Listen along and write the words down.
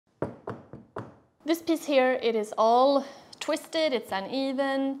This piece here, it is all twisted, it's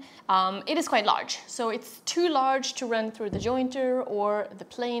uneven, it is quite large. So it's too large to run through the jointer or the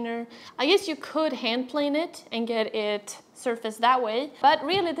planer. I guess you could hand plane it and get it surfaced that way, but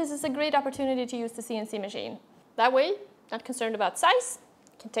really this is a great opportunity to use the CNC machine. That way, not concerned about size,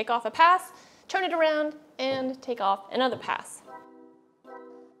 you can take off a pass, turn it around, and take off another pass.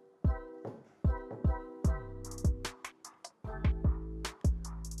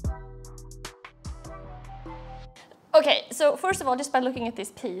 Okay, so first of all, just by looking at this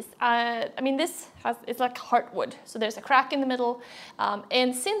piece, I mean, it's like heartwood, so there's a crack in the middle,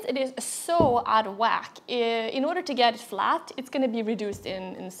 and since it is so out of whack, in order to get it flat, it's going to be reduced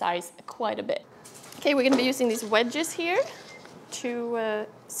in size quite a bit. Okay, we're going to be using these wedges here to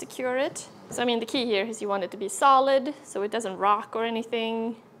secure it. So I mean, the key here is you want it to be solid, so it doesn't rock or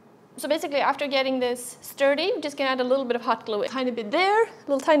anything. So basically, after getting this sturdy, we're just gonna add a little bit of hot glue. A tiny bit there, a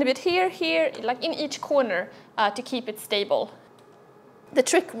little tiny bit here, like in each corner to keep it stable. The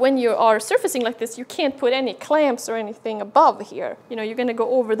trick when you are surfacing like this, you can't put any clamps or anything above here. You know, you're gonna go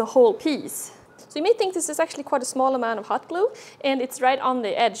over the whole piece. So you may think this is actually quite a small amount of hot glue, and it's right on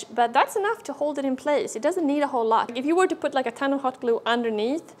the edge, but that's enough to hold it in place. It doesn't need a whole lot. If you were to put like a ton of hot glue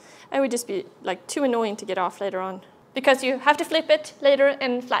underneath, it would just be like too annoying to get off later on, because you have to flip it later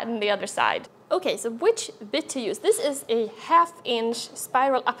and flatten the other side. Okay, so which bit to use? This is a 1/2-inch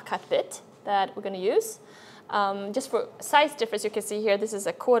spiral upcut bit that we're gonna use. Just for size difference, you can see here, this is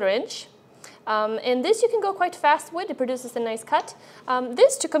a 1/4 inch. And this you can go quite fast with, it produces a nice cut.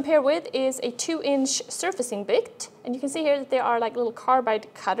 This to compare with is a 2-inch surfacing bit, and you can see here that there are like little carbide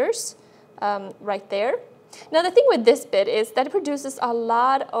cutters right there. Now the thing with this bit is that it produces a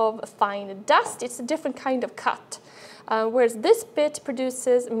lot of fine dust. It's a different kind of cut. Whereas this bit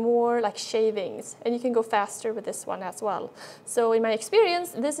produces more like shavings, and you can go faster with this one as well. So in my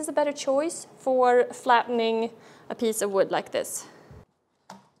experience, this is a better choice for flattening a piece of wood like this.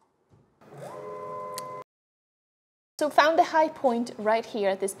 So found the high point right here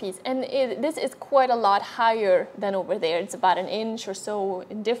at this piece, and this is quite a lot higher than over there. It's about 1 inch or so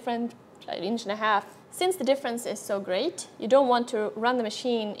different, 1.5 inches. Since the difference is so great, you don't want to run the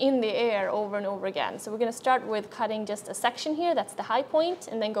machine in the air over and over again. So we're going to start with cutting just a section here, that's the high point,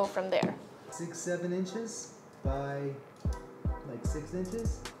 and then go from there. 6-7 inches by like 6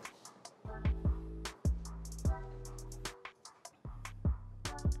 inches.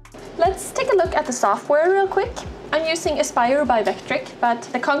 Let's take a look at the software real quick. I'm using Aspire by Vectric, but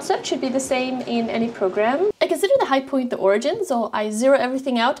the concept should be the same in any program. I consider the high point the origin, so I zero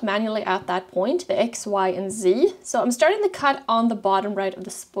everything out manually at that point, the X, Y, and Z. So I'm starting the cut on the bottom right of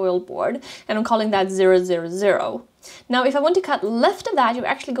the spoil board, and I'm calling that 0, 0, 0. Now, if I want to cut left of that, you're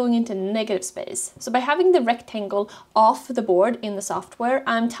actually going into negative space. So by having the rectangle off the board in the software,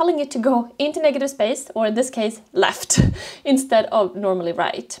 I'm telling it to go into negative space, or in this case, left, instead of normally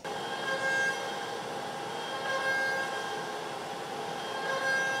right.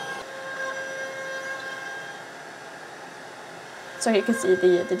 So you can see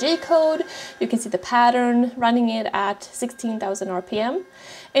the G-code, you can see the pattern, running it at 16,000 RPM,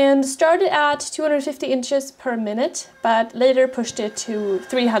 and started at 250 inches per minute, but later pushed it to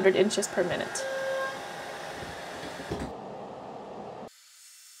 300 inches per minute.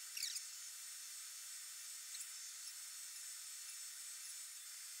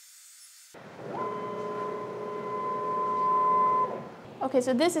 Okay,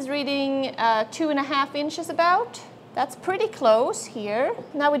 so this is reading 2.5 inches about. That's pretty close here.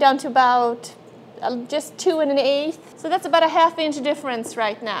 Now we're down to about just 2 1/8. So that's about a 1/2 inch difference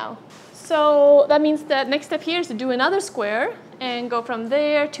right now. So that means that next step here is to do another square and go from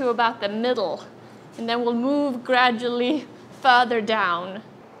there to about the middle. And then we'll move gradually further down.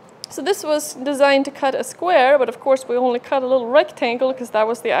 So this was designed to cut a square, but of course we only cut a little rectangle because that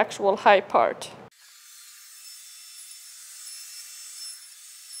was the actual high part.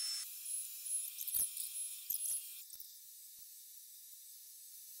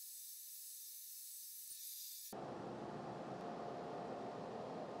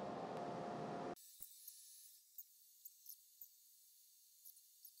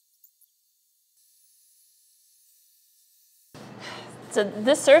 So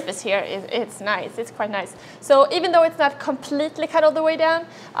this surface here, it's nice, it's quite nice. So even though it's not completely cut all the way down,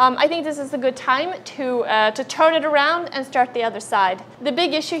 I think this is a good time to turn it around and start the other side. The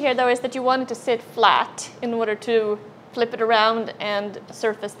big issue here though is that you want it to sit flat in order to flip it around and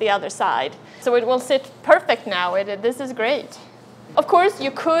surface the other side. So it will sit perfect now, this is great. Of course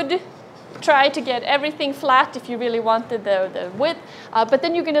you could try to get everything flat if you really wanted the width, but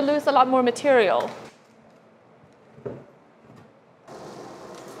then you're going to lose a lot more material.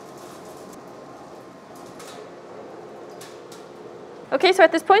 Okay, so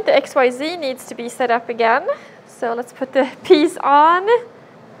at this point the XYZ needs to be set up again. So let's put the piece on.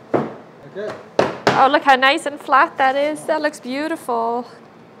 Okay. Oh, look how nice and flat that is. That looks beautiful.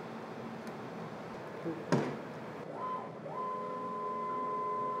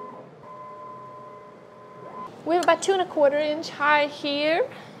 We have about 2 1/4 inch high here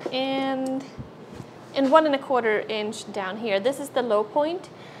and 1 1/4 inch down here. This is the low point.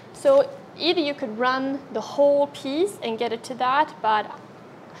 So either you could run the whole piece and get it to that, but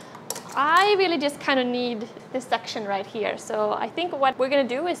I really just kind of need this section right here. So I think what we're going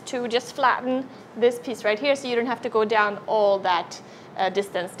to do is to just flatten this piece right here so you don't have to go down all that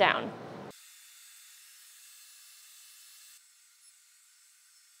distance down.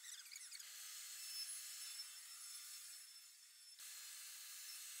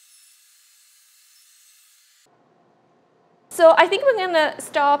 So I think we're going to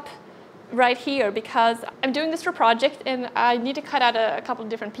stop right here because I'm doing this for a project and I need to cut out a couple of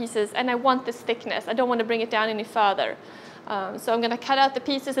different pieces and I want this thickness. I don't want to bring it down any further. So I'm going to cut out the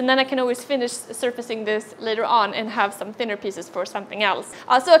pieces and then I can always finish surfacing this later on and have some thinner pieces for something else.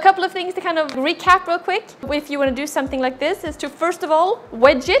 So a couple of things to kind of recap real quick. If you want to do something like this is to first of all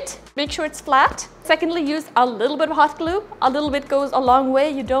wedge it, make sure it's flat. Secondly, use a little bit of hot glue. A little bit goes a long way,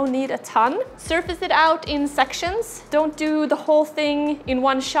 you don't need a ton. Surface it out in sections. Don't do the whole thing in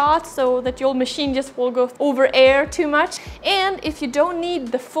one shot so that your machine just will go over air too much. And if you don't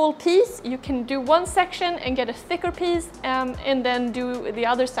need the full piece, you can do one section and get a thicker piece and then do the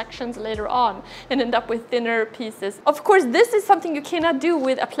other sections later on and end up with thinner pieces. Of course, this is something you cannot do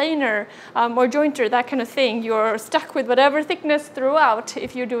with a planer or jointer, that kind of thing. You're stuck with whatever thickness throughout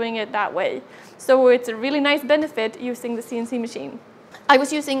if you're doing it that way. So it's a really nice benefit using the CNC machine. I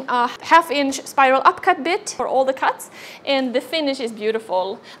was using a 1/2 inch spiral upcut bit for all the cuts and the finish is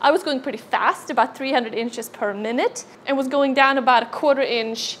beautiful. I was going pretty fast, about 300 inches per minute, and was going down about 1/4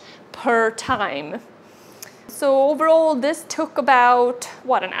 inch per time. So overall this took about,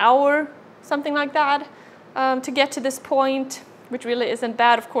 what, an hour, something like that, to get to this point, which really isn't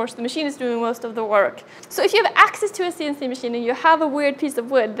bad. Of course, the machine is doing most of the work. So if you have access to a CNC machine and you have a weird piece of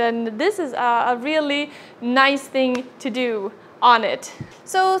wood, then this is a really nice thing to do on it.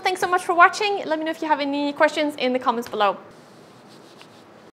 So thanks so much for watching. Let me know if you have any questions in the comments below.